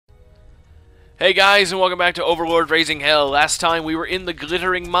Hey guys, and welcome back to Overlord Raising Hell. Last time we were in the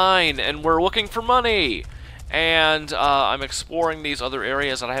glittering mine, and we're looking for money. And I'm exploring these other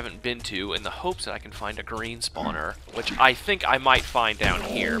areas that I haven't been to in the hopes that I can find a green spawner, which I think I might find down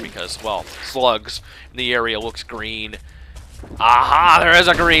here because, well, slugs in the area looks green. Aha! There is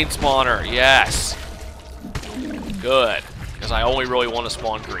a green spawner! Yes! Good, because I only really want to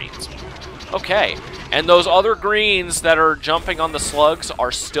spawn greens. Okay, and those other greens that are jumping on the slugs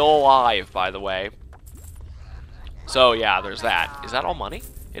are still alive, by the way. So, yeah, there's that. Is that all money?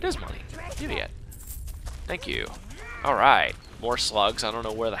 It is money. Idiot. Thank you. Alright, more slugs. I don't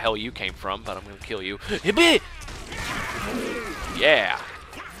know where the hell you came from, but I'm gonna kill you. Yeah.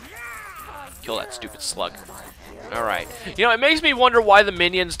 Kill that stupid slug. Alright. You know, it makes me wonder why the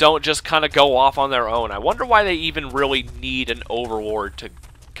minions don't just kind of go off on their own. I wonder why they even really need an overlord to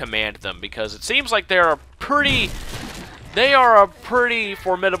command them, because it seems like they are a pretty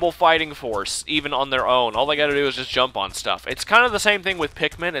formidable fighting force, even on their own. All they gotta do is just jump on stuff. It's kind of the same thing with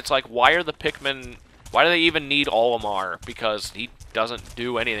Pikmin. It's like, why do they even need Olimar? Because he doesn't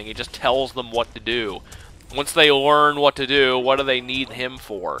do anything. He just tells them what to do. Once they learn what to do, what do they need him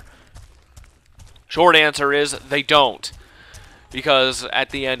for? Short answer is, they don't. Because at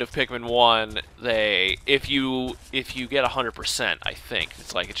the end of Pikmin 1, if you get 100%, I think,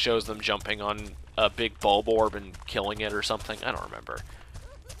 it's like it shows them jumping on a big bulb orb and killing it or something. I don't remember.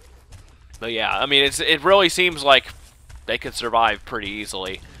 But yeah, I mean, it really seems like they could survive pretty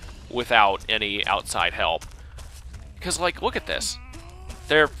easily without any outside help. Because, like, look at this.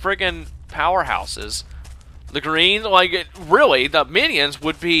 They're friggin' powerhouses. The greens, like, really, the minions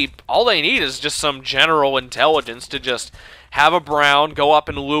would be, all they need is just some general intelligence to just have a brown, go up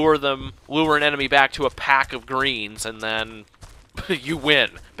and lure an enemy back to a pack of greens, and then you win,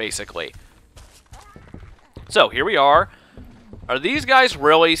 basically. So, here we are. Are these guys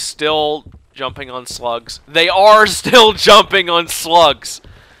really still jumping on slugs? They are still jumping on slugs!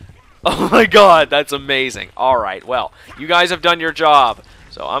 Oh my god, that's amazing. Alright, well, you guys have done your job.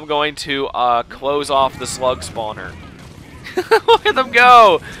 So I'm going to close off the slug spawner. Look at them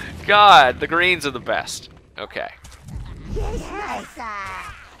go! God, the greens are the best. Okay.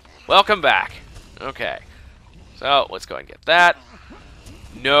 Welcome back. Okay. So, let's go ahead and get that.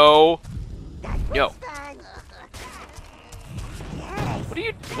 No. Yo.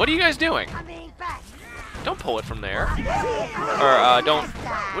 What are you guys doing? Don't pull it from there. Or don't.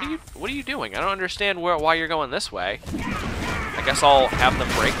 What are you doing? I don't understand why you're going this way. I guess I'll have them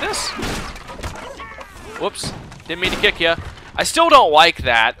break this? Whoops. Didn't mean to kick you. I still don't like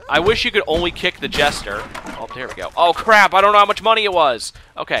that. I wish you could only kick the jester. Oh, there we go. Oh, crap. I don't know how much money it was.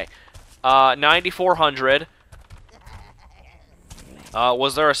 Okay. 9,400.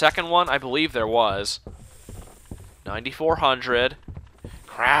 Was there a second one? I believe there was. 9,400.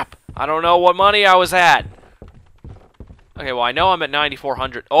 Crap. I don't know what money I was at. Okay, well, I know I'm at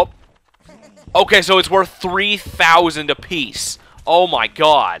 9,400. Oh. Okay, so it's worth 3,000 apiece. Oh my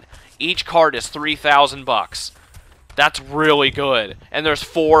god. Each card is 3,000 bucks. That's really good. And there's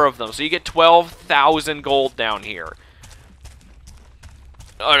 4 of them, so you get 12,000 gold down here.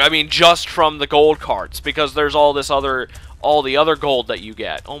 I mean, just from the gold cards, because there's all the other gold that you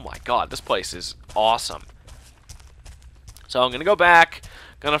get. Oh my god, this place is awesome. So I'm gonna go back,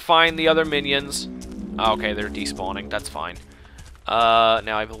 gonna find the other minions. Okay, they're despawning. That's fine.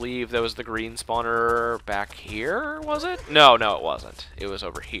 Now I believe there was the green spawner back here, was it? No, it wasn't. It was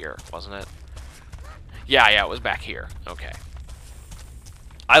over here, wasn't it? Yeah, it was back here. Okay.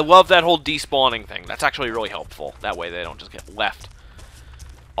 I love that whole despawning thing. That's actually really helpful. That way they don't just get left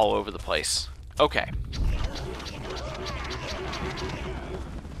all over the place. Okay.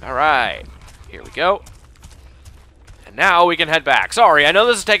 Alright. Here we go. And now we can head back. Sorry, I know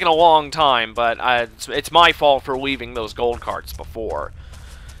this is taking a long time, but it's my fault for leaving those gold cards before.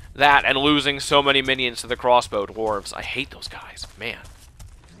 That and losing so many minions to the crossbow dwarves. I hate those guys. Man.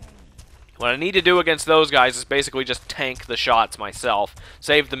 What I need to do against those guys is basically just tank the shots myself,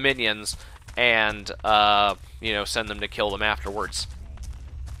 save the minions, and, you know, send them to kill them afterwards.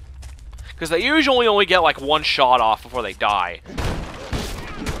 Because they usually only get, like, 1 shot off before they die.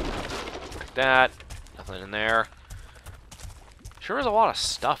 Like that. Nothing in there. Sure is a lot of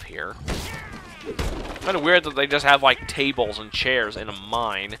stuff here. Kind of weird that they just have, like, tables and chairs in a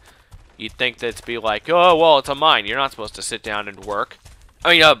mine. You'd think that it'd be like, oh, well, it's a mine. You're not supposed to sit down and work.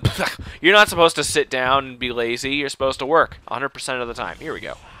 I mean, you're not supposed to sit down and be lazy. You're supposed to work 100% of the time. Here we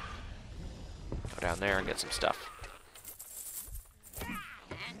go. Go down there and get some stuff.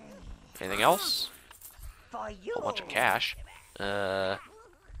 Anything else? A whole bunch of cash. I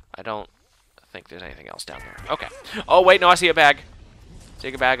don't think there's anything else down there. Okay. Oh, wait, no, I see a bag. See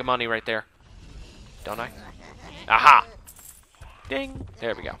a bag of money right there. don't I? Aha! Ding!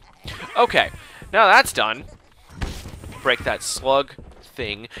 There we go. Okay, now that's done. Break that slug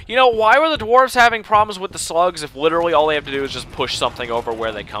thing. You know, why were the dwarves having problems with the slugs if literally all they have to do is just push something over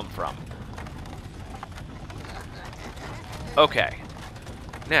where they come from? Okay.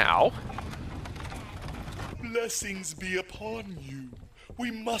 Now... Blessings be upon you.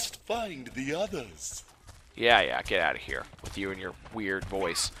 We must find the others. Yeah, get out of here with you and your weird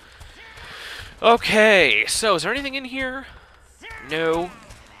voice. Okay, so is there anything in here? No.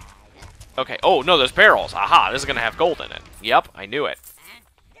 Okay, oh, no, there's barrels. Aha, this is going to have gold in it. Yep, I knew it.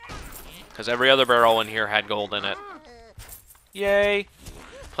 Because every other barrel in here had gold in it. Yay.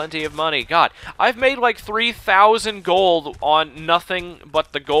 Plenty of money. God, I've made like 3,000 gold on nothing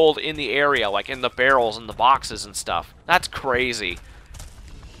but the gold in the area, like in the barrels and the boxes and stuff. That's crazy.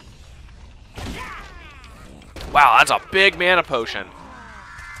 Wow, that's a big mana potion.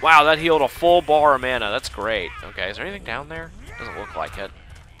 Wow, that healed a full bar of mana. That's great. Okay, is there anything down there? Doesn't look like it.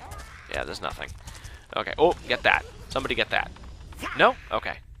 Yeah, there's nothing. Okay, oh, get that. Somebody get that. No?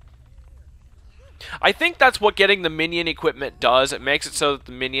 Okay. I think that's what getting the minion equipment does. It makes it so that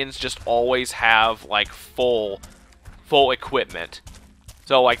the minions just always have like full equipment.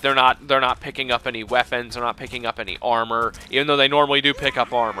 So like they're not picking up any weapons, they're not picking up any armor, even though they normally do pick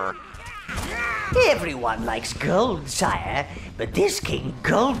up armor. Everyone likes gold, sire, but this King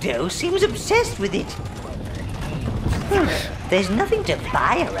Goldo seems obsessed with it. There's nothing to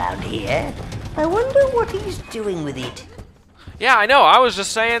buy around here. I wonder what he's doing with it. Yeah, I know. I was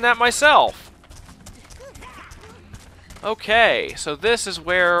just saying that myself. Okay, so this is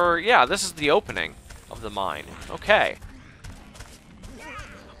where... Yeah, this is the opening of the mine. Okay.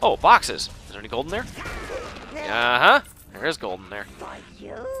 Oh, boxes. Is there any gold in there? Uh-huh. There is gold in there.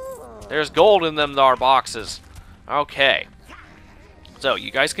 There's gold in them, thar boxes. Okay. So, you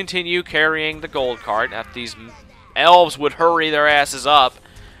guys continue carrying the gold cart. If these elves would hurry their asses up.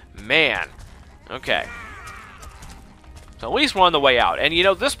 Man. Okay. So at least we're on the way out. And, you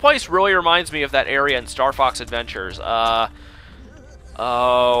know, this place really reminds me of that area in Star Fox Adventures. Oh,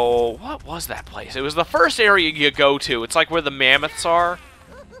 what was that place? It was the first area you go to. It's like where the mammoths are.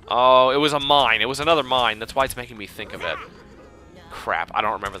 Oh, it was a mine. It was another mine. That's why it's making me think of it. Crap, I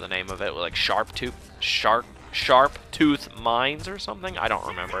don't remember the name of it. Like Sharp Tooth Mines or something? I don't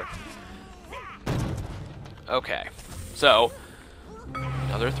remember. Okay, so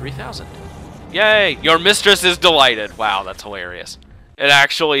another 3,000. Yay! Your mistress is delighted. Wow, that's hilarious. It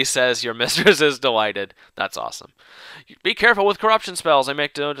actually says your mistress is delighted. That's awesome. Be careful with corruption spells. They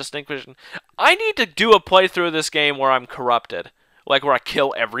make no distinction. I need to do a playthrough of this game where I'm corrupted. Like where I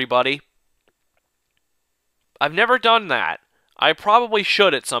kill everybody. I've never done that. I probably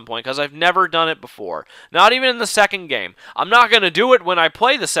should at some point because I've never done it before. Not even in the second game. I'm not going to do it when I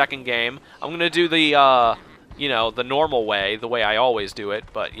play the second game. I'm going to do the, you know, the normal way, the way I always do it.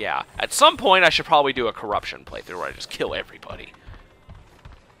 But yeah, at some point I should probably do a corruption playthrough where I just kill everybody.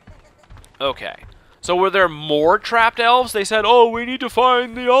 Okay. So were there more trapped elves? They said, oh, we need to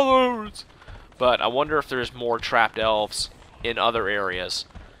find the others. But I wonder if there's more trapped elves in other areas.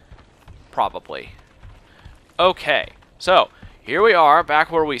 Probably. Okay. So, here we are,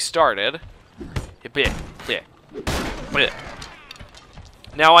 back where we started.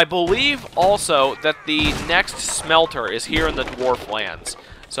 Now, I believe also that the next smelter is here in the Dwarf Lands.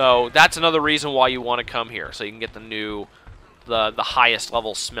 So, that's another reason why you want to come here. So you can get the new... the highest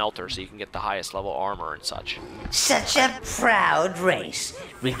level smelter, so you can get the highest level armor and such. Such a proud race,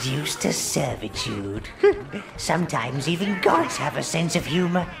 reduced to servitude. Sometimes even gods have a sense of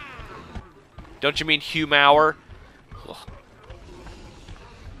humor. Don't you mean humor?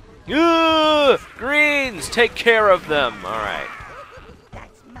 Ugh! Greens! Take care of them! Alright.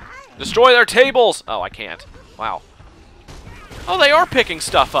 Destroy their tables! Oh, I can't. Wow. Oh, they are picking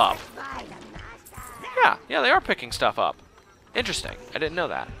stuff up. Yeah, they are picking stuff up. Interesting. I didn't know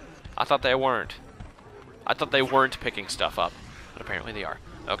that. I thought they weren't. I thought they weren't picking stuff up. But apparently they are.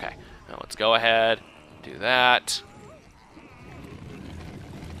 Okay. Now let's go ahead. Do that.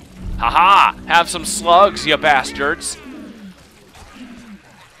 Haha! Have some slugs, you bastards.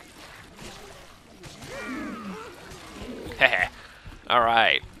 Heh.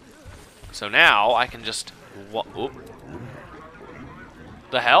 Alright. So now I can just... Oop.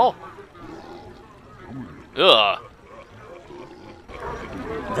 The hell? Ugh.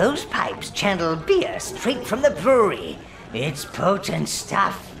 Those pipes channel beer straight from the brewery. It's potent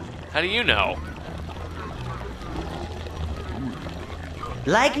stuff. How do you know?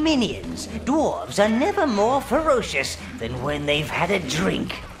 Like minions, dwarves are never more ferocious than when they've had a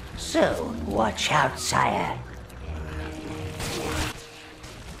drink. So, watch out, sire.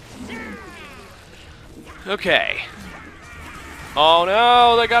 Okay. Oh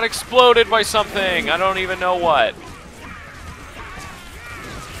no, they got exploded by something. I don't even know what.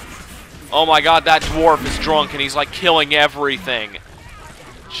 Oh my god, that dwarf is drunk and he's like killing everything.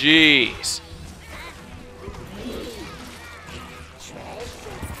 Jeez.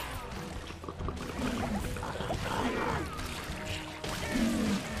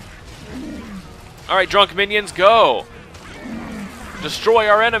 Alright, drunk minions, go! Destroy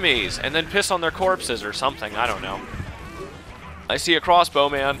our enemies, and then piss on their corpses or something, I don't know. I see a crossbow,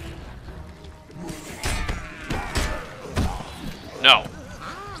 man. No.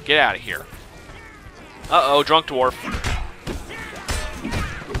 Get out of here. Uh-oh, drunk dwarf.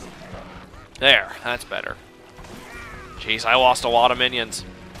 There, that's better. Jeez, I lost a lot of minions.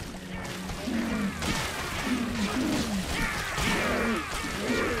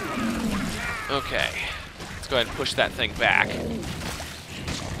 Okay, let's go ahead and push that thing back.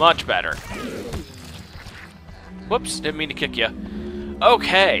 Much better. Whoops, didn't mean to kick you.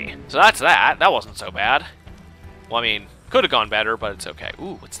 Okay, so that's that. That wasn't so bad. Well, I mean, could have gone better, but it's okay.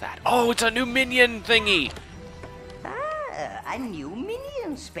 Ooh, what's that? Oh, it's a new minion thingy! Ah, a new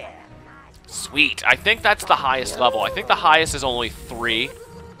minion spell. Sweet. I think that's the highest level. I think the highest is only 3.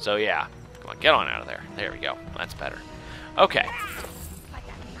 So, yeah. Come on, get on out of there. There we go. That's better. Okay.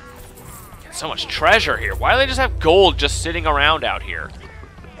 So much treasure here. Why do they just have gold just sitting around out here?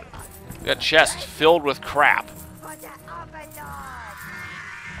 We got chests filled with crap.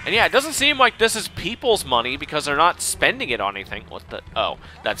 And yeah, it doesn't seem like this is people's money because they're not spending it on anything. What the? Oh,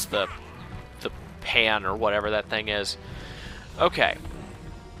 that's the pan or whatever that thing is. Okay.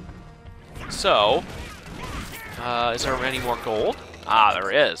 So, is there any more gold? Ah,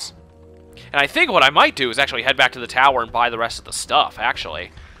 there is. And I think what I might do is actually head back to the tower and buy the rest of the stuff,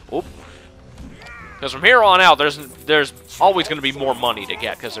 actually. Oop. Because from here on out, there's always going to be more money to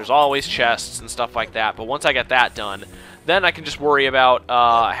get, because there's always chests and stuff like that. But once I get that done, then I can just worry about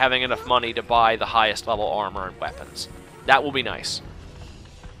having enough money to buy the highest level armor and weapons. That will be nice.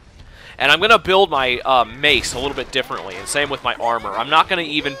 And I'm going to build my mace a little bit differently, and same with my armor. I'm not going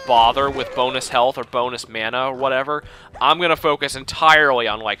to even bother with bonus health or bonus mana or whatever. I'm going to focus entirely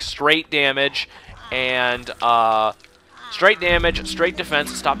on, like, straight damage and straight damage, straight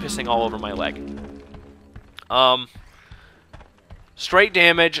defense. Stop pissing all over my leg. Straight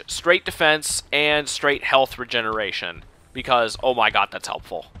damage, straight defense, and straight health regeneration. Because, oh my god, that's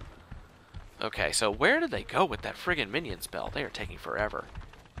helpful. Okay, so where did they go with that friggin' minion spell? They are taking forever.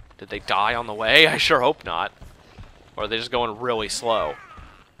 Did they die on the way? I sure hope not. Or are they just going really slow?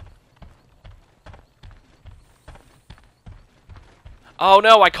 Oh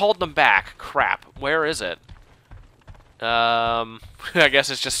no, I called them back. Crap. Where is it? I guess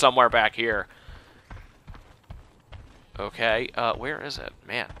it's just somewhere back here. Okay, where is it?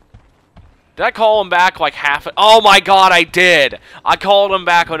 Man. Did I call him back like half a... Oh my god, I did! I called him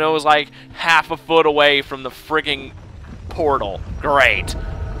back when it was like half a foot away from the frigging portal. Great.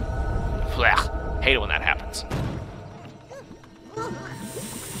 Blech. Hate it when that happens.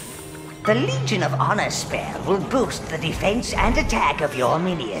 The Legion of Honor spell will boost the defense and attack of your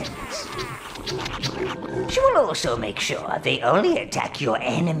minions. She will also make sure they only attack your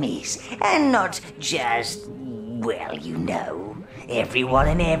enemies, and not just, well, you know, everyone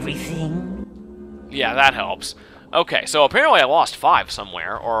and everything. Yeah, that helps. Okay, so apparently I lost 5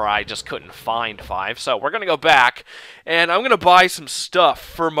 somewhere, or I just couldn't find 5. So we're going to go back, and I'm going to buy some stuff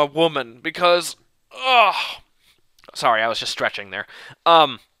for my woman, because... Sorry, I was just stretching there.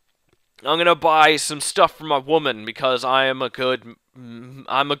 I'm going to buy some stuff for my woman, because I am a good...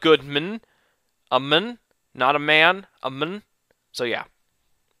 I'm a good man. A man? Not a man. A man. So yeah.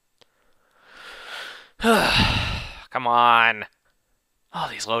 Come on. Oh,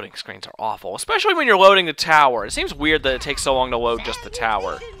 these loading screens are awful, especially when you're loading the tower. It seems weird that it takes so long to load just the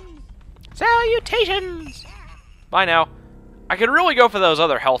tower. Salutations! Bye now. I could really go for those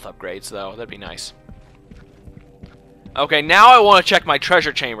other health upgrades, though. That'd be nice. Okay, now I want to check my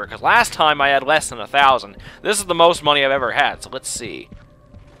treasure chamber, because last time I had less than 1,000. This is the most money I've ever had, so let's see.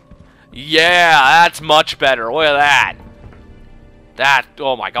 Yeah, that's much better. Look at that. That,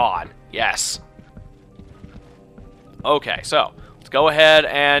 oh my god. Yes. Okay, so... go ahead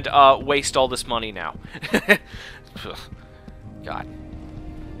and waste all this money now. God.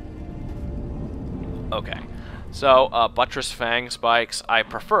 Okay. So, buttress fang spikes. I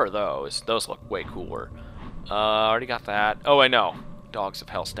prefer those. Those look way cooler. Already got that. Oh, I know. Dogs of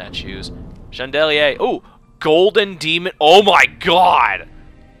Hell statues. Chandelier. Ooh! Golden demon. Oh my god!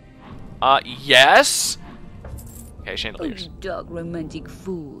 Yes? Okay, chandeliers. Oh, you dark romantic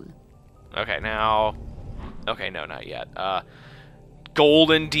fool. Okay, now... Okay, no, not yet.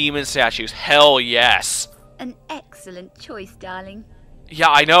 Golden demon statues. Hell yes. An excellent choice, darling. Yeah,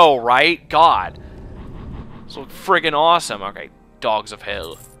 I know, right? God. So friggin' awesome. Okay, dogs of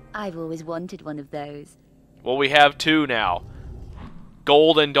hell. I've always wanted one of those. Well, we have 2 now.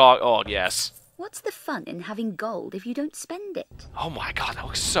 Golden dog. Oh, yes. What's the fun in having gold if you don't spend it? Oh my god, that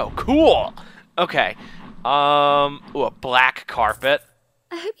looks so cool. Okay. Ooh, a black carpet.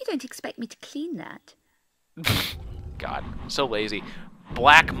 I hope you don't expect me to clean that. God, so lazy.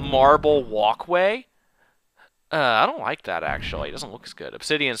 Black marble walkway. I don't like that, actually. It doesn't look as good.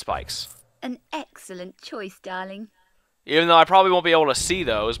 Obsidian spikes. An excellent choice, darling. Even though I probably won't be able to see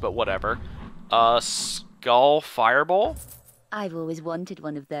those, but whatever. Skull fireball? I've always wanted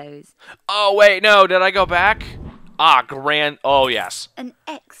one of those. Oh, wait, no, did I go back? Ah, grand... Oh, yes. An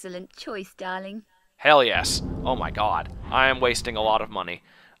excellent choice, darling. Hell yes. Oh my god. I am wasting a lot of money.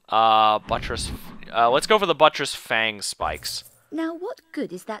 Buttress... let's go for the buttress fang spikes. Now, what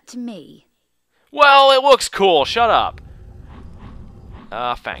good is that to me? Well, it looks cool. Shut up.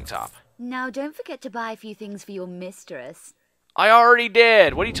 Fang top. Now, don't forget to buy a few things for your mistress. I already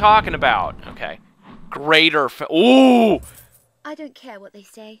did. What are you talking about? Okay. Greater... Ooh! I don't care what they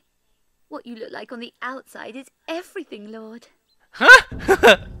say. What you look like on the outside is everything, Lord.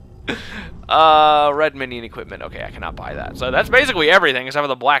 Huh? Red minion equipment. Okay, I cannot buy that. So that's basically everything except for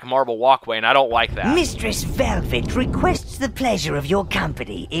the black marble walkway, and I don't like that. Mistress Velvet requests the pleasure of your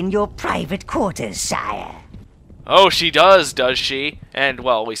company in your private quarters, sire. Oh, she does she? And,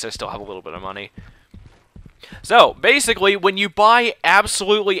 well, at least I still have a little bit of money. So, basically, when you buy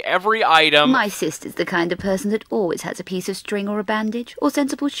absolutely every item... My sister's the kind of person that always has a piece of string or a bandage, or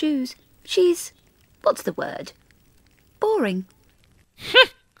sensible shoes. She's... what's the word? Boring.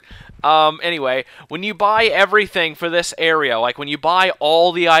 Anyway, when you buy everything for this area, like when you buy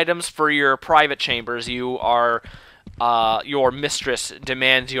all the items for your private chambers, you are... your mistress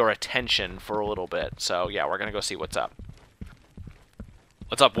demands your attention for a little bit. So, yeah, we're gonna go see what's up.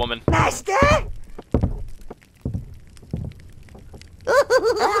 What's up, woman? Master?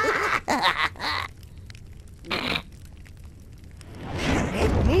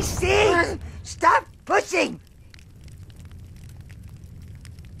 Let me see! Stop pushing!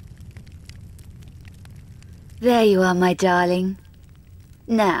 There you are, my darling.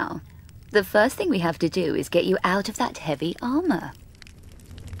 Now, the first thing we have to do is get you out of that heavy armor.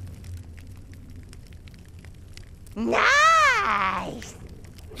 Nice!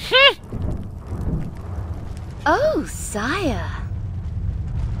 Oh, sire.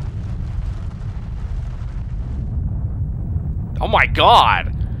 Oh my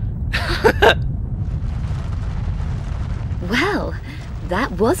god! Well,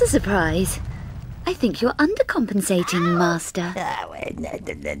 that was a surprise. I think you're undercompensating, Master.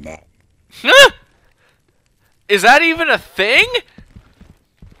 Is that even a thing?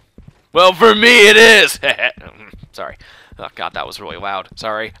 Well, for me it is! Sorry. Oh god, that was really loud.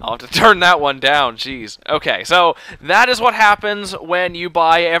 Sorry. I'll have to turn that one down. Jeez. Okay, so that is what happens when you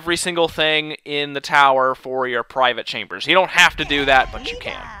buy every single thing in the tower for your private chambers. You don't have to do that, but you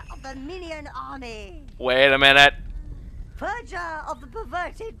can. Of the minion army. Wait a minute. Purger of the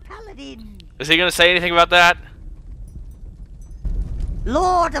perverted paladin. Is he gonna say anything about that?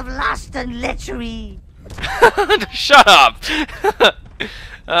 Lord of lust and lechery. Shut up!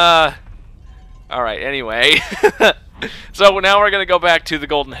 Alright, anyway. So now we're going to go back to the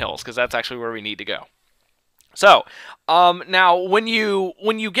Golden Hills, because that's actually where we need to go. So, now, when you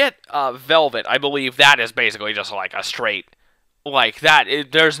get Velvet, I believe that is basically just like a straight, like that,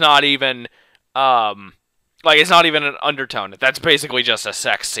 there's not even, like it's not even an undertone. That's basically just a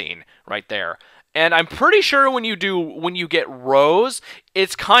sex scene right there. And I'm pretty sure when you get Rose,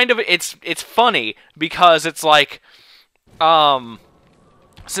 it's kind of, it's funny, because it's like,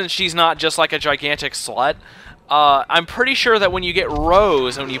 since she's not just like a gigantic slut, I'm pretty sure that when you get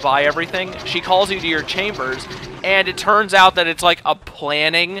Rose and when you buy everything, she calls you to your chambers, and it turns out that it's like a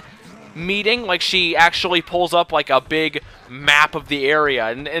planning meeting. Like, she actually pulls up like a big map of the area,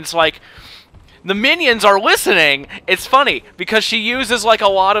 and it's like, the minions are listening. It's funny, because she uses like a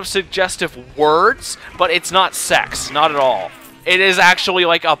lot of suggestive words, but it's not sex, not at all. It is actually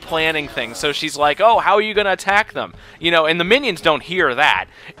like a planning thing. So she's like, oh, how are you going to attack them? You know, and the minions don't hear that.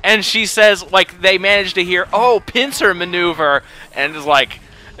 And she says, like, they managed to hear, oh, pincer maneuver. And it's like,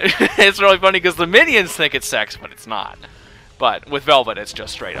 it's really funny because the minions think it's sex, but it's not. But with Velvet, it's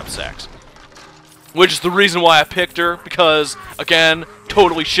just straight up sex. Which is the reason why I picked her, because, again,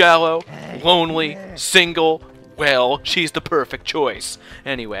 totally shallow, lonely, single. Well, she's the perfect choice.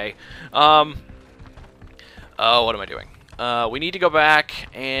 Anyway, what am I doing? We need to go back,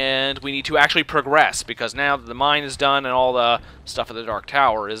 and we need to actually progress, because now that the mine is done and all the stuff at the Dark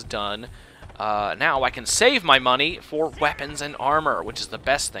Tower is done, now I can save my money for weapons and armor, which is the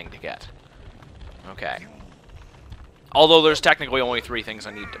best thing to get. Okay. Although there's technically only 3 things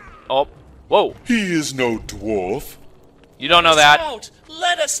I need to... Oh, whoa. He is no dwarf. You don't know that. Out!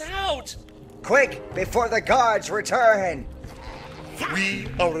 Let us out! Quick, before the guards return! We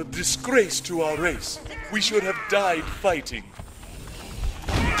are a disgrace to our race. We should have died fighting.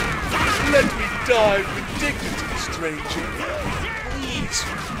 Let me die with dignity, stranger. Please,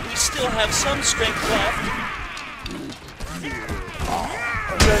 we still have some strength left.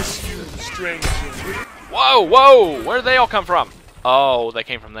 Bless you, stranger. Whoa, whoa! Where did they all come from? Oh, they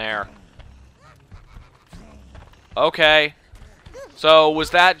came from there. Okay. So,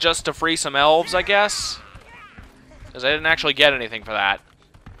 was that just to free some elves, I guess? Because I didn't actually get anything for that.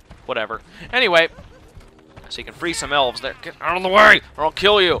 Whatever. Anyway, so you can free some elves there. Get out of the way, or I'll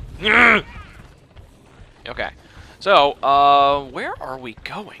kill you. Okay. So, where are we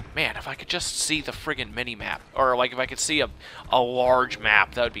going? Man, if I could just see the friggin' mini-map. Or, like, if I could see a large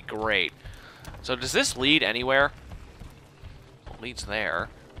map, that would be great. So, does this lead anywhere? Well, it leads there.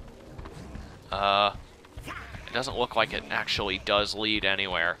 It doesn't look like it actually does lead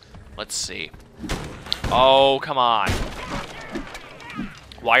anywhere. Let's see. Oh, come on.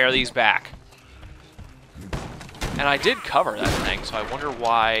 Why are these back? And I did cover that thing, so I wonder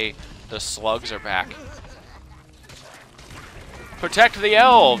why the slugs are back. Protect the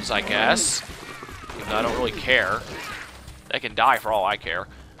elves, I guess. Even though I don't really care. They can die for all I care.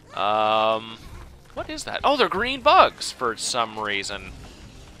 What is that? Oh, they're green bugs for some reason.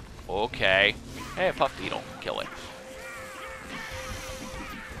 Okay. Hey, a puff beetle. Kill it.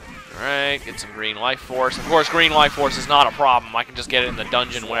 Alright, get some green life force. Of course, green life force is not a problem. I can just get it in the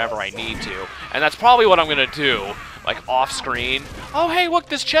dungeon whenever I need to. And that's probably what I'm going to do. Like, off-screen. Oh, hey, look,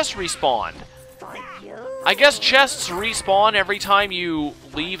 this chest respawned. I guess chests respawn every time you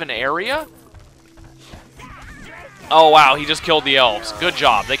leave an area? Oh, wow, he just killed the elves. Good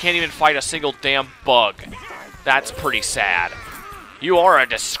job. They can't even fight a single damn bug. That's pretty sad. You are a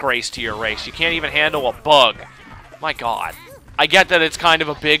disgrace to your race. You can't even handle a bug. My god. I get that it's kind of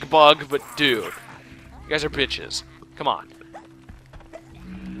a big bug, but dude. You guys are bitches. Come on.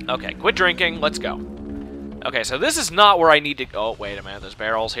 Okay, quit drinking. Let's go. Okay, so this is not where I need to... Oh, wait a minute. There's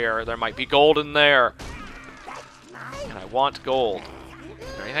barrels here. There might be gold in there. And I want gold.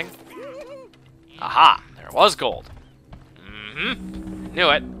 Is there anything? Aha! There was gold. Mm-hmm. Knew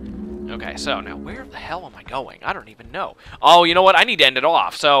it. Okay, so now where the hell am I going? I don't even know. Oh, you know what? I need to end it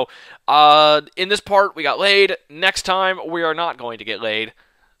off. So, in this part, we got laid. Next time, we are not going to get laid.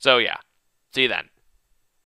 So, yeah. See you then.